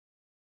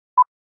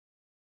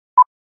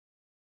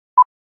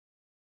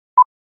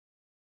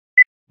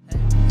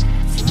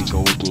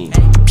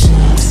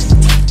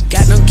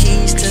Got no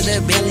keys to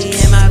the Bentley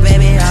and my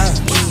baby out.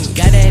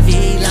 Got that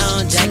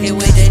V-long jacket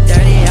with the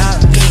dirty out.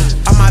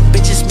 All my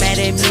bitches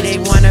mad at me, they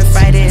wanna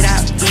fight it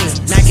out.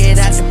 Knock it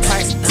out the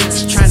park,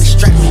 tryna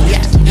strap me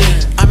out.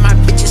 All my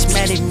bitches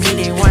mad at me,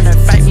 they wanna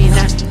fight me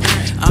now.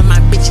 All my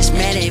bitches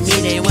mad at me,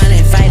 they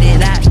wanna fight it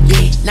out.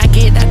 Knock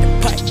it out the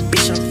park,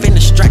 bitch, I'm finna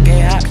strike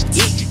it out.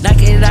 Knock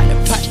it out the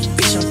park,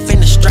 bitch, I'm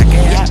finna strike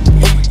it out.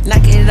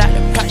 Knock it out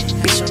the park,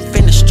 bitch, I'm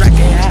finna strike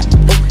it out.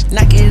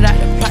 Knock it out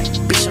the park,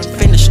 bitch, I'm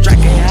finna strike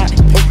it out.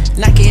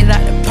 Knock it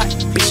out the park,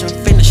 bitch, I'm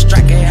finna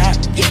strike it out.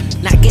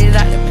 Knock it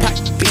out the park,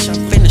 bitch, I'm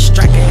finna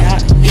strike it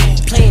out.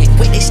 Playing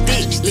with the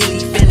sticks, Lily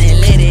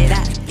finna let it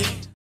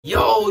out.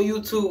 Yo,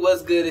 YouTube,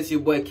 what's good? It's your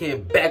boy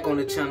Ken back on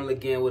the channel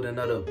again with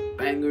another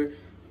banger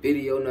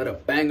video, another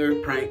banger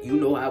prank. You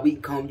know how we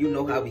come, you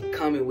know how we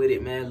coming with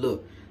it, man.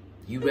 Look,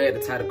 you read the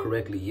title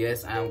correctly.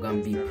 Yes, I am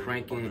gonna be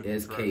pranking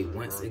SK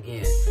once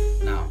again.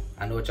 Now,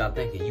 I know what y'all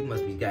thinking. You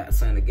must be got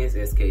something against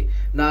SK.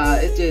 Nah,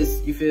 it's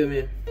just, you feel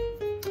me?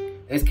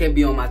 SK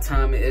be on my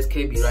time and SK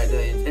be right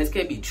there. And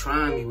SK be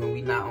trying me when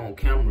we not on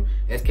camera.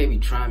 SK be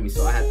trying me,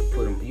 so I have to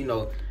put him, you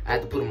know, I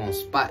have to put him on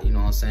spot, you know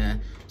what I'm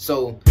saying?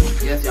 So,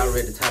 yes, y'all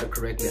read the title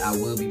correctly. I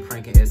will be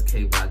pranking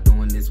SK by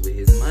doing this with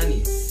his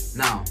money.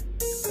 Now,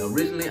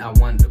 originally I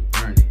wanted to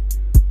burn it.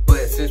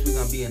 But since we're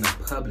gonna be in a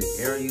public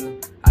area,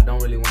 I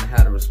don't really want to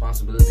have the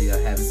responsibility of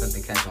having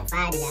something catch on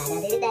fire.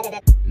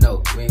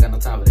 No, we ain't got no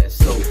time for that.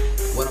 So,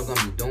 what I'm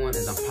gonna be doing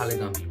is I'm probably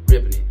gonna be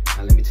ripping it.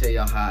 Now, let me tell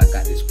y'all how I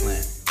got this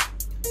plan.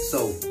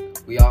 So,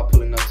 we all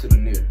pulling up to the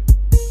near.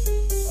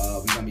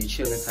 We gonna be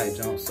chilling type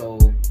jump. So,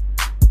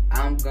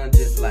 I'm gonna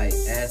just like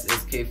ask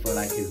SK for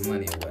like his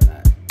money and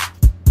whatnot.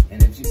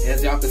 And if you,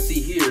 as y'all can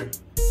see here,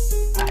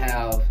 I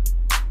have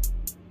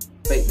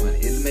fake money.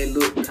 It may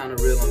look kind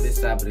of real on this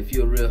side, but if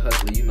you're a real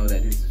hustler, you know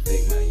that this is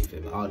fake money. You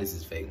feel me? All this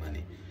is fake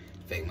money,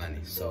 fake money.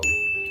 So,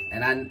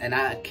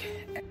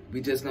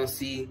 we just gonna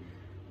see.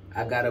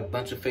 I got a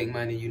bunch of fake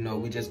money. You know,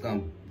 we just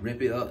gonna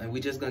rip it up and we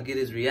just gonna get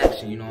his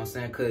reaction. You know what I'm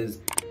saying? Cause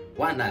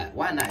why not?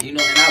 Why not? You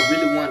know, and I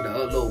really wanted to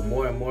upload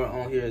more and more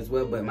on here as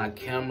well, but my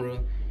camera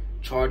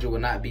charger will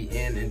not be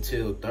in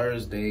until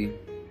Thursday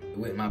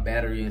with my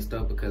battery and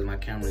stuff because my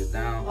camera is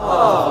down. So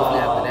hopefully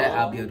after that,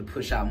 I'll be able to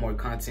push out more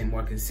content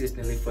more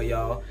consistently for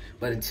y'all.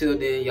 But until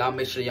then, y'all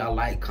make sure y'all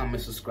like,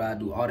 comment,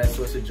 subscribe, do all that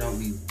sorts of junk.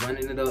 We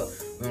running it up.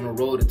 We're on the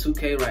road to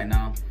 2K right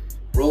now.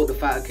 Road to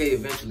 5K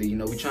eventually. You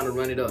know, we trying to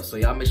run it up. So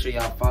y'all make sure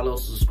y'all follow,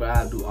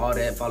 subscribe, do all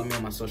that. Follow me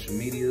on my social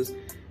medias.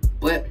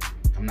 But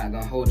I'm not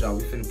gonna hold y'all.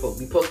 We supposed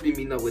to be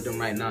meeting up with them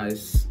right now.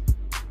 It's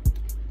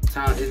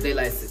time. It's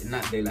daylight,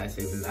 not daylight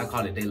savings. I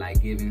call it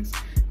daylight givings.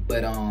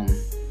 But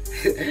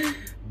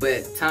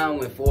but time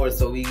went forward,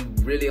 so we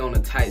really on a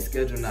tight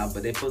schedule now.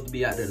 But they supposed to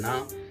be out there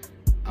now.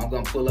 I'm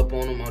gonna pull up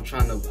on them. I'm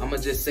gonna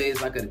just say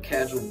it's like a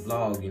casual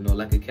vlog, you know,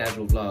 like a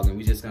casual vlog, and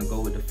we just gonna go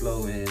with the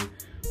flow, and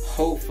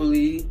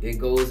hopefully it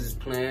goes as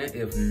planned.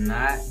 If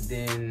not,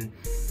 then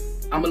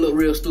I'm a little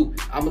real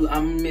stupid. I'm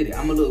admit it.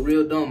 I'm a little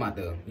real dumb out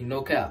there. You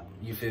know, cap.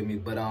 You feel me?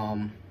 But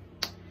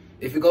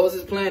if it goes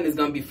as planned, it's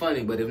gonna be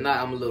funny. But if not,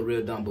 I'm a little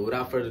real dumb. But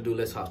without further ado,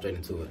 let's hop straight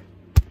into it.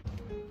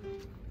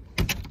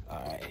 All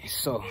right.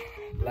 So,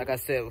 like I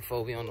said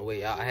before, we on the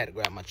way out. I had to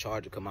grab my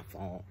charger because my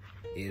phone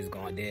is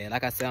going dead.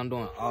 Like I said, I'm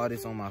doing all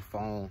this on my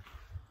phone.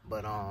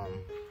 But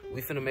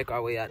we finna make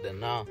our way out there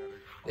now.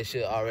 They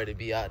should already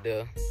be out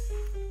there.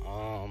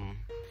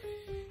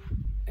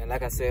 And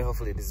like I said,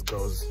 hopefully this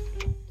goes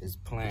as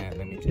planned.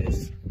 Let me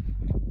just.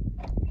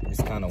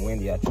 It's kind of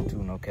windy out here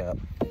too, no cap.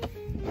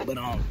 But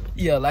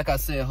yeah, like I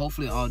said,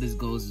 hopefully all this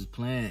goes as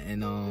planned,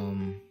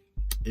 and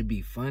it'd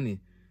be funny.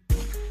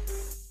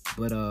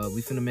 But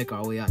we finna make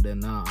our way out there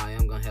now. I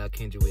am gonna have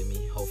Kendra with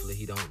me. Hopefully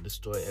he don't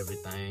destroy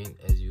everything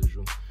as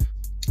usual.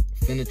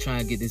 Finna try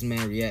and get this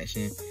man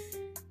reaction.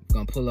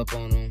 Gonna pull up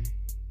on him,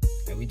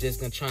 and we just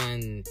gonna try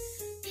and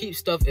keep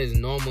stuff as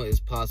normal as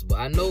possible.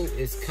 I know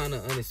it's kind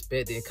of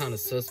unexpected and kind of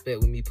suspect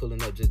with me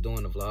pulling up just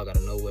doing a vlog out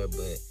of nowhere,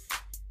 but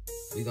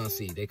we gonna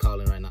see. They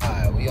calling right now. All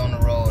right, we on the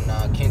road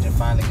now. Kendra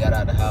finally got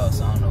out of the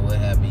house. I don't know what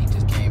happened. He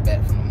just came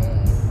back from the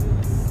moon.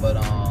 But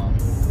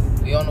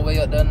we on the way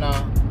up there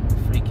now.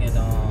 Freaking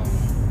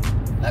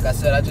like I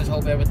said, I just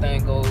hope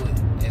everything goes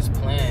as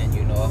planned.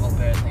 You know, I hope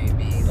everything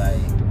be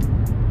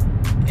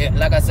like, yeah.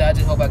 Like I said, I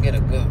just hope I get a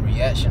good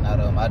reaction out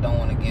of him. I don't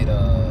want to get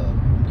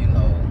you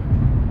know,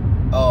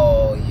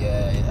 oh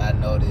yeah, I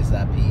know this.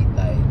 I peed,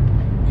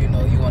 like, you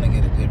know, you want to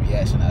get a good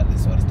reaction out of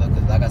this sort of stuff.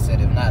 Cause like I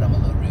said, if not, I'm a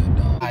little real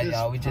dumb. All right,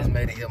 y'all, we just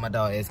made it here. My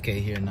dog SK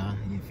here now.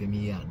 You feel me?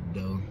 He out the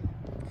door.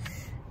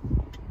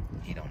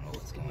 He don't know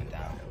what's going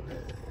down.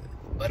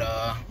 But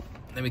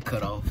let me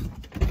cut off.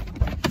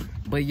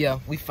 But yeah,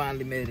 we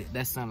finally made it.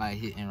 That sound like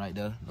hitting right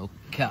there. No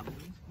cap.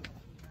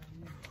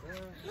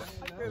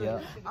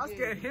 Yeah. I'm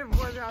scared of him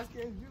more than I'm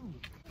scared of you.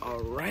 All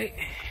right.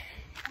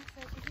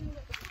 You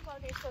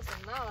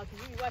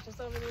be watching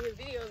so many of his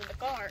videos in the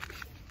car.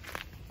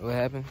 What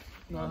happened?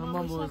 No, her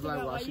mama was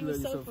like, why she look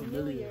so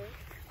familiar?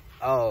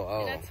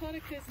 Oh. And I told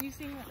her because you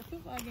seen her at the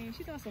football game.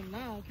 She thought so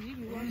nah, because you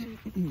be watching.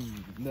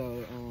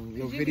 No,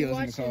 your you videos be in the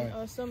watching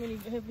car. so many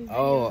of his videos.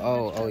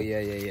 Oh,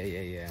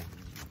 yeah.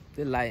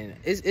 The lighting,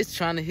 it's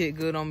trying to hit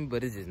good on me,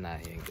 but it's just not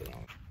hitting good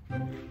on me.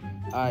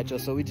 All right, y'all,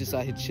 so we just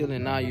out here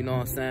chilling now, you know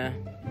what I'm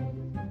saying?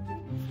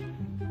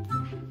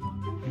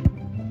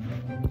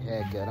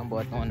 Yeah, good. I'm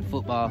boy throwing the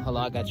football. Hold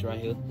on, I got you right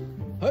here.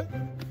 Hey.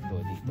 Throw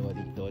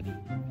it deep.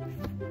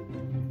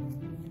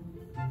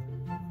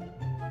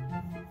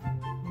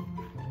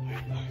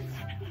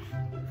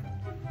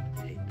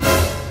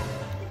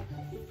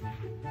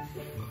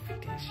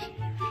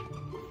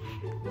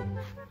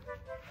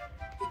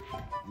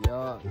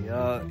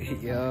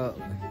 Yo.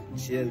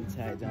 Chill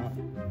tight, John.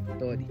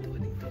 Throw it deep.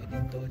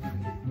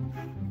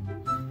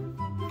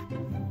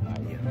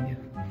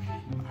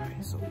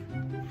 Alright, so.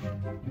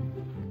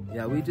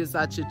 Yeah, we just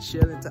out here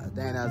chilling.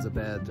 Dang, that was a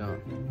bad jump.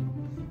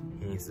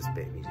 He didn't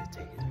suspect me just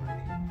taking his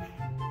money.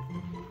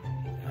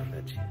 I'm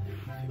not chilling.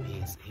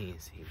 He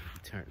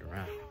turned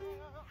around.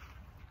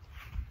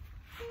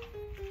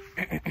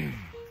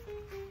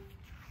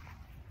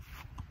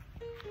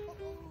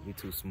 We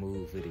too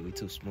smooth with it. We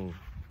too smooth.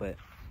 But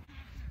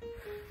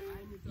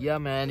yeah,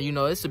 man, you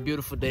know, it's a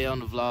beautiful day on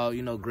the vlog.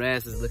 You know,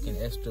 grass is looking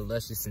extra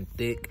luscious and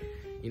thick.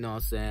 You know what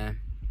I'm saying?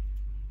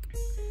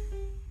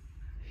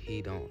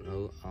 He don't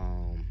know.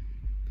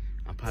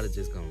 I'm probably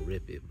just gonna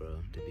rip it,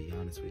 bro, to be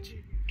honest with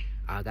you.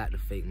 I got the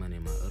fake money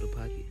in my other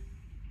pocket.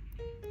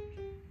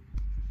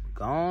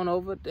 Gone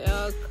over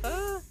there,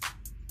 cuz.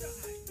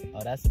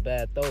 Oh, that's a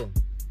bad throw.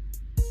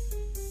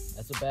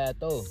 That's a bad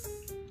throw.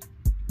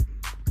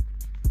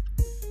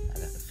 I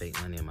got the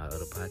fake money in my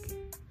other pocket.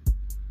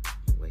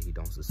 The way he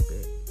don't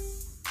suspect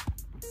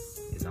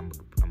is I'm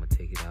gonna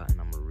take it out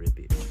and I'm gonna rip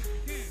it.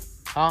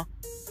 Huh?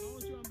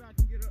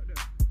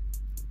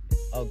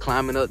 Oh,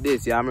 climbing up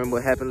this. Yeah, I remember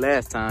what happened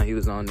last time he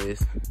was on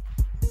this.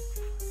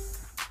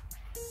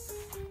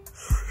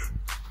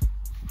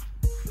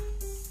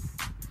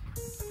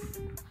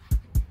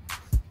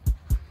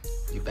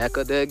 You back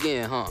up there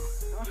again, huh?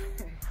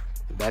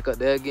 You back up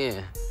there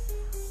again.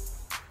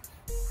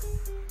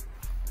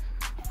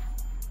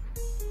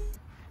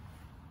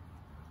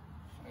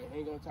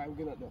 Ain't gonna time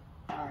to get up there.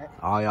 Alright.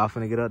 All y'all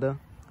finna get up there?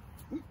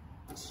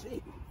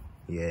 Shit.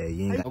 Yeah,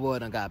 you ain't got. That boy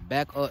done got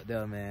back up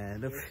there,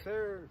 man. Yes,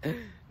 sir.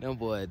 Them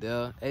boy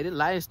there. Hey, this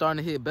lighting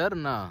starting to hit better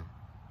now.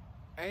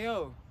 Hey,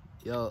 yo.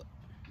 Yo.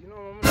 You know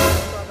what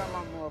I got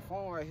my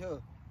phone right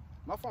here.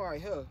 My phone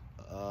right here.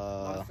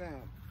 I'm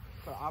saying.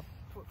 So I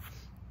put...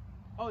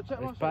 Oh,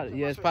 check my shirt. Probably,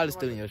 yeah, it's probably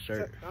still in your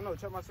shirt. I know,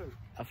 check my shirt.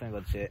 I finna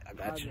go check. I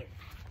got you.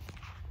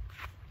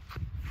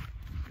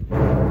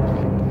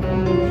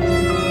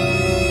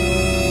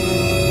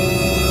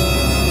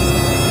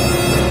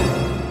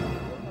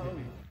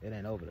 It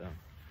ain't over though.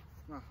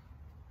 Huh.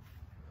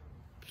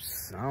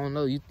 I don't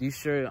know. You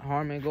sure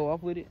Harmon go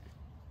off with it?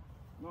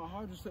 No,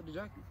 Harmon just took the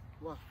jacket.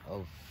 What?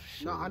 Oh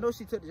shit. No, I know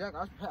she took the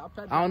jacket.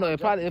 I don't know. It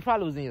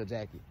probably was in your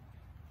jacket.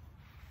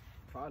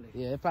 Probably.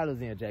 Yeah, it probably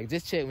was in your jacket.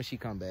 Just check when she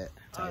come back.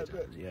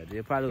 Yeah,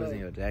 it probably was in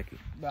your jacket.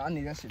 But I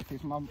need that shit to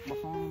fix my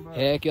phone, bro.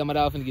 Heck yeah, my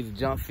dog finna get the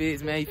jump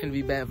fixed, man. He finna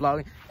be back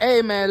vlogging.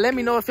 Hey, man, let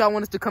me know if y'all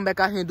want us to come back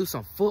out here and do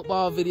some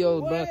football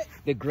videos, bro.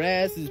 The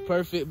grass is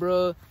perfect,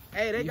 bro.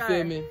 Hey, they you got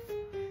feel me?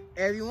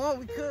 If you want,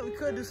 we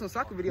could do some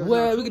soccer videos.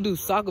 Well, we could do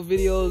soccer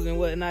videos and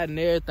whatnot and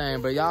everything,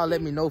 bro. Y'all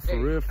let me know for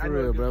real,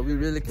 bro. We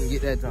really can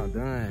get that jump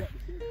done.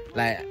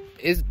 Like,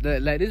 it's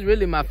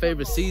really my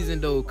favorite season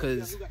though,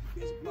 cause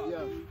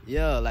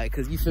yeah, like,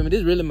 cause you feel me? This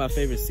is really my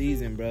favorite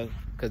season, bro.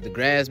 Cause the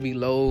grass be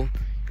low,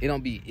 it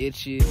don't be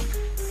itchy.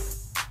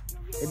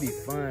 It be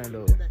fun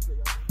though.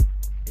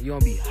 And you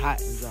don't be hot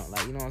and jump,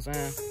 like, you know what I'm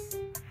saying?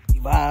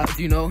 Vibes,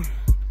 you know.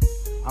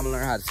 I'ma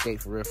learn how to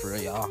skate for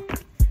real, y'all.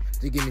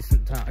 Just give me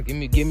some time. Give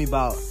me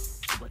about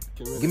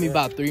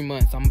 3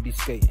 months. I'm gonna be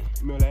skating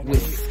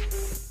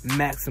with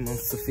maximum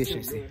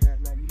sufficiency.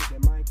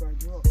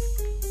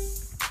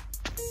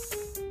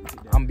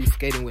 I'm gonna be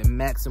skating with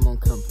maximum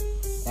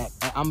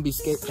I'm gonna be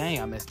skating. Dang,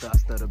 I messed up. I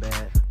stutter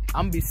bad.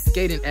 I'm gonna be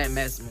skating at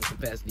maximum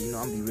capacity. You know,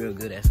 I'm gonna be real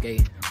good at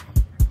skating.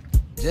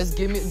 Just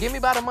give me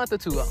about a month or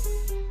two.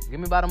 Give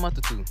me about a month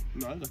or two.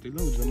 No, I got to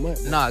lose a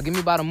month. Nah, give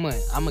me about a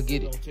month. I'm gonna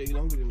get it.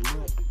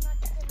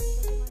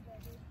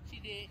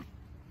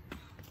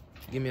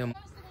 Give me a month.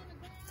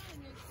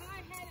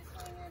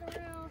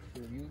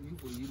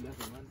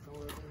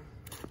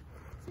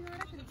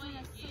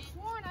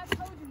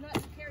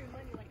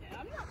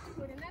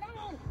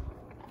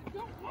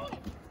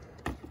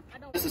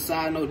 Just a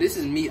side note, this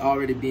is me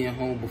already being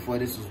home before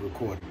this was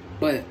recorded.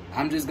 But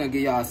I'm just gonna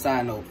give y'all a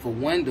side note. For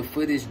one, the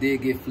footage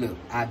did get flipped.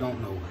 I don't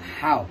know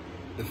how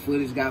the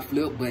footage got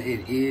flipped, but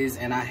it is,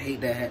 and I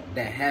hate that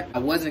happened. I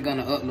wasn't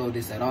gonna upload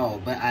this at all,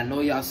 but I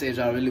know y'all said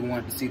y'all really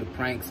wanted to see the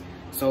pranks,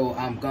 so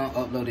I'm gonna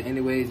upload it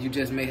anyways. You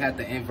just may have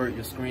to invert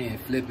your screen and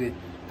flip it.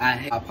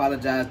 I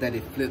apologize that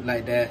it flipped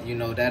like that. You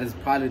know, that is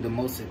probably the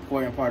most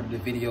important part of the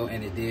video,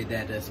 and it did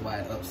that. That's why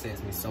it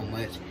upsets me so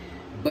much.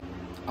 But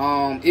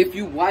if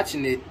you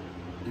watching it,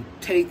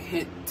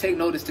 take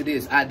notice to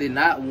this. I did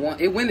not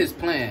want it went as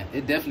planned.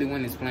 It definitely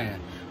went as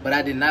planned. but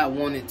I did not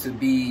want it to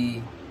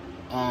be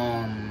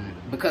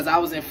because I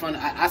was in front.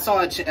 I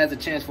saw it as a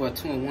chance for a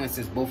 2-on-1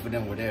 since both of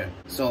them were there.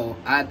 So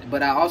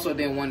but I also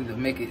didn't want to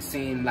make it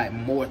seem like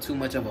too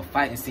much of a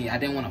fighting scene. I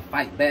didn't want to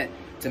fight back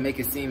to make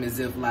it seem as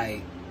if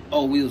like,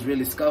 oh, we was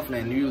really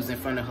scuffling. And you was in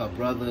front of her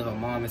brother, her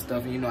mom, and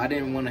stuff. And, you know, I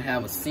didn't want to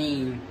have a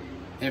scene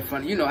in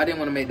front. You know, I didn't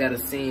want to make that a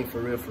scene for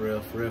real. You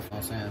know what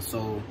I'm saying?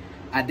 So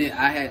I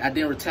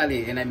didn't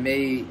retaliate,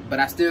 and but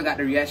I still got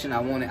the reaction I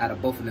wanted out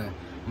of both of them.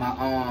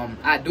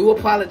 I do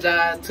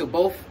apologize to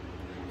both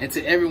and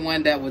to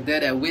everyone that was there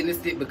that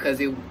witnessed it,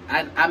 because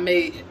I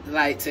made,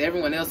 like, to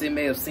everyone else it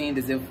may have seemed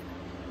as if,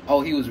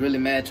 oh, he was really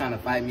mad trying to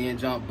fight me and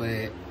jump,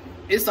 but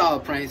it's all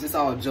pranks, it's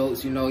all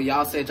jokes. You know,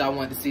 y'all said y'all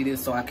wanted to see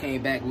this, so I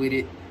came back with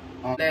it.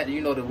 That, you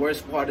know, the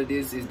worst part of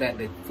this is that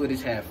the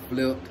footage had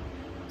flipped.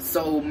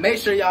 So make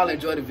sure y'all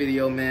enjoy the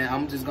video, man.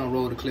 I'm just gonna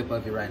roll the clip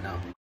of it right now.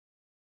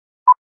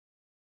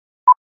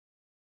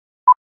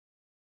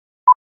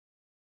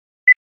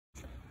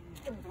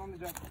 I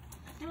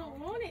don't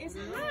want it. It's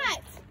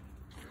hot.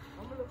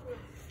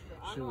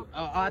 Shoot.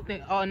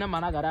 Oh, never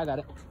mind. I got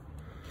it.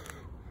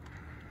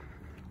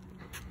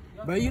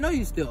 But you know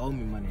you still owe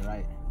me money,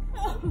 right?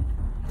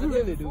 You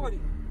really do. 40.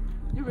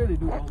 You really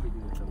do owe me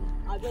this, though.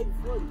 I gave you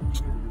 40. You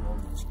really do owe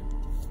me.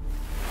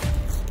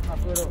 I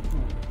put up.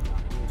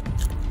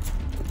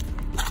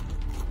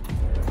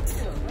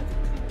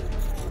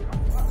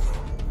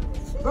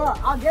 Bro,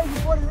 I gave you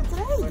 40 today.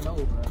 Bro, no,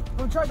 bro.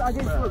 From church, I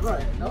gave you 40, bro.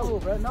 No,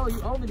 bro. No,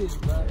 you owe me this,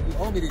 bro. You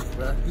owe me this,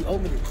 bro. You owe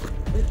me this.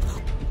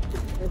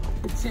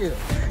 Chill.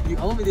 You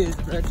owe me this,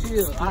 bro.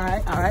 Chill. All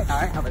right.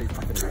 How about this?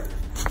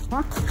 Huh?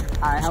 All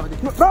right, how about this?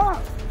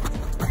 Bro!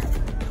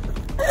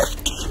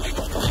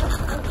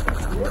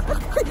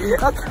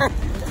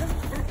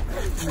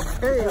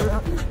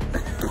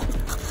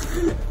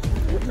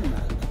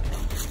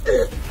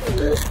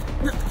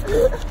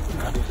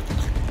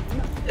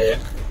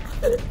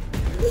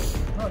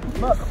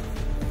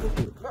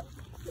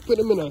 Put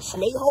him in a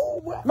snake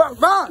hole, bro.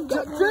 Bro,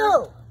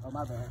 chill! Oh,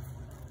 my bad.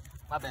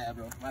 My bad,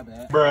 bro. My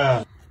bad.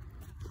 Bruh.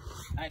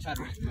 I ain't trying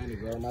to make money,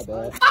 bro. My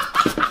bad.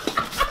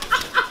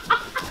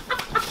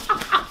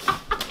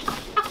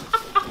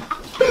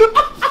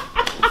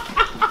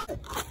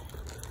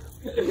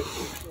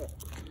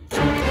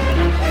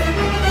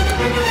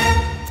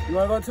 You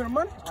wanna go to the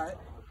money? All right.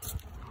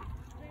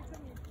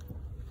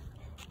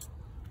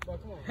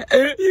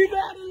 You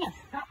got it.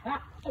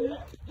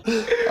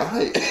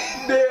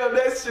 Damn,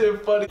 that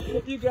shit funny.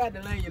 You got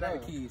the lane, you got the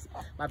keys.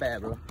 My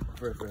bad, bro.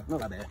 For real.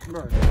 My bad.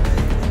 Bro.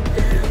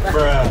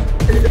 Bruh.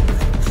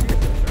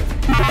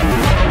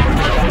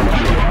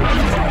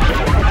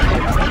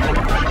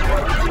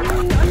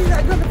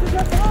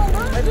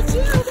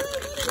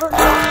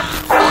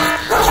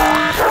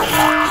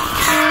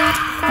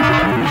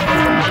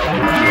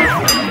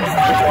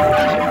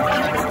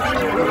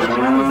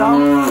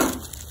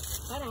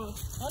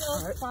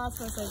 Pause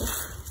for a second.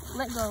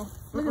 Let go.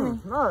 Look at me.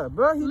 No,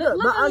 bro,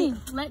 Look at me.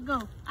 Let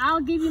go. I'll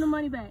give you the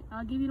money back.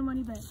 I'll give you the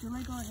money back. You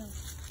let go of him.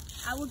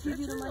 I will give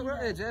you the money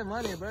back. Just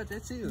money, bro.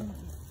 Just chill.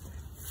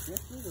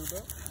 Just chill,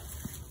 bro.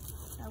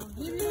 I will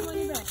give you the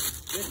money back.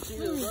 Just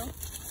chill, bro.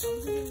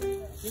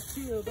 Just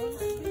chill, bro.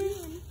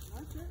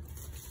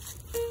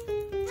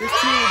 Just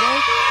chill, bro.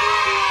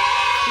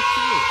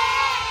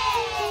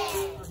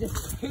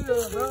 Just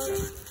chill, bro.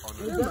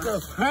 It's just a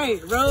prank,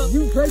 bro.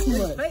 You pay too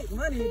much. Fake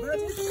money, bro.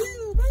 Just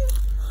chill, bro.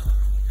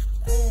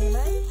 Hey,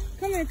 man.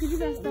 Come here, cause you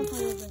got stuff on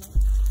your bag.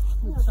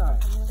 I'm sorry.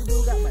 This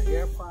dude got my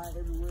AirPod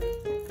everywhere.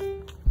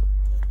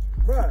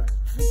 Bro,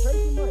 you pay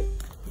too much.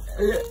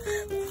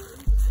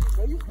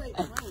 Bro, you pay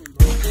money,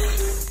 bro.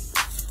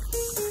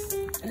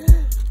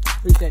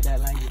 Appreciate that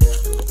language, bro.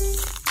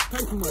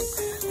 Pay too much.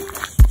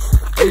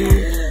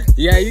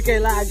 Yeah, you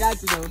can't lie. I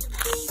got you, though.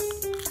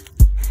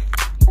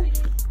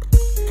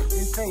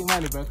 It's fake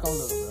money, bro. Come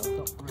look, bro.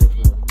 Come for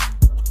real.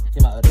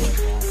 Get my other one.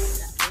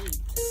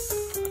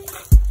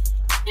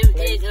 And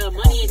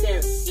money ain't there.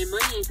 And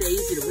money ain't there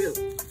easy to real.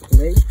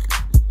 Play,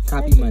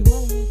 copy money.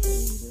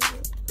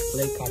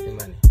 Play, copy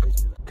money.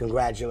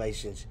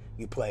 Congratulations,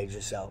 you played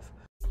yourself.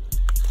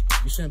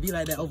 You shouldn't be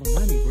like that over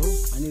money, bro.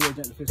 I need to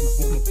fix my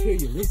phone. It's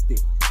materialistic.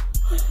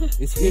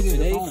 It's here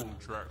today,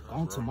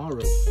 on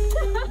tomorrow.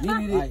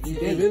 Like,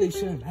 it really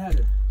shouldn't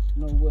matter.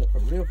 You know what? For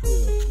real.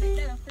 Make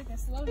that a freaking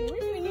slogan. We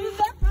should use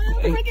that for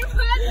a freaking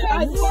project.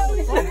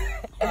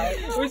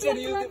 We should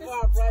use it for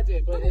our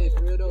project, but hey,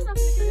 for real though,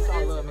 it's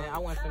all love, man. I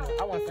wasn't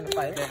finna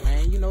fight that,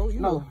 man. You know.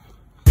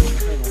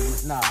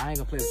 Nah, I ain't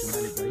gonna play with your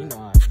money, bro. You know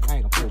I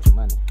ain't gonna play with your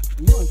money.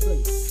 You want to play?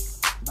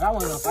 But I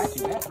wasn't gonna fight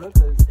you back, bro.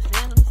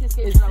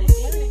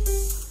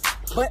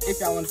 But if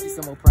y'all wanna see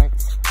some more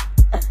pranks,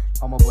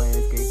 I'm my boy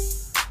SK.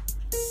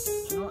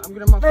 You know, I'm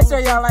getting my phone. Make sure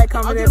y'all like,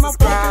 comment, and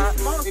subscribe.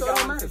 If If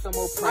y'all want to see some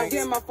more pranks,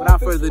 get my phone without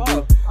fixed further ado,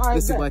 tomorrow. All right,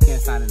 this is your boy Ken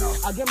signing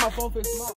off. I get my phone fixed tomorrow.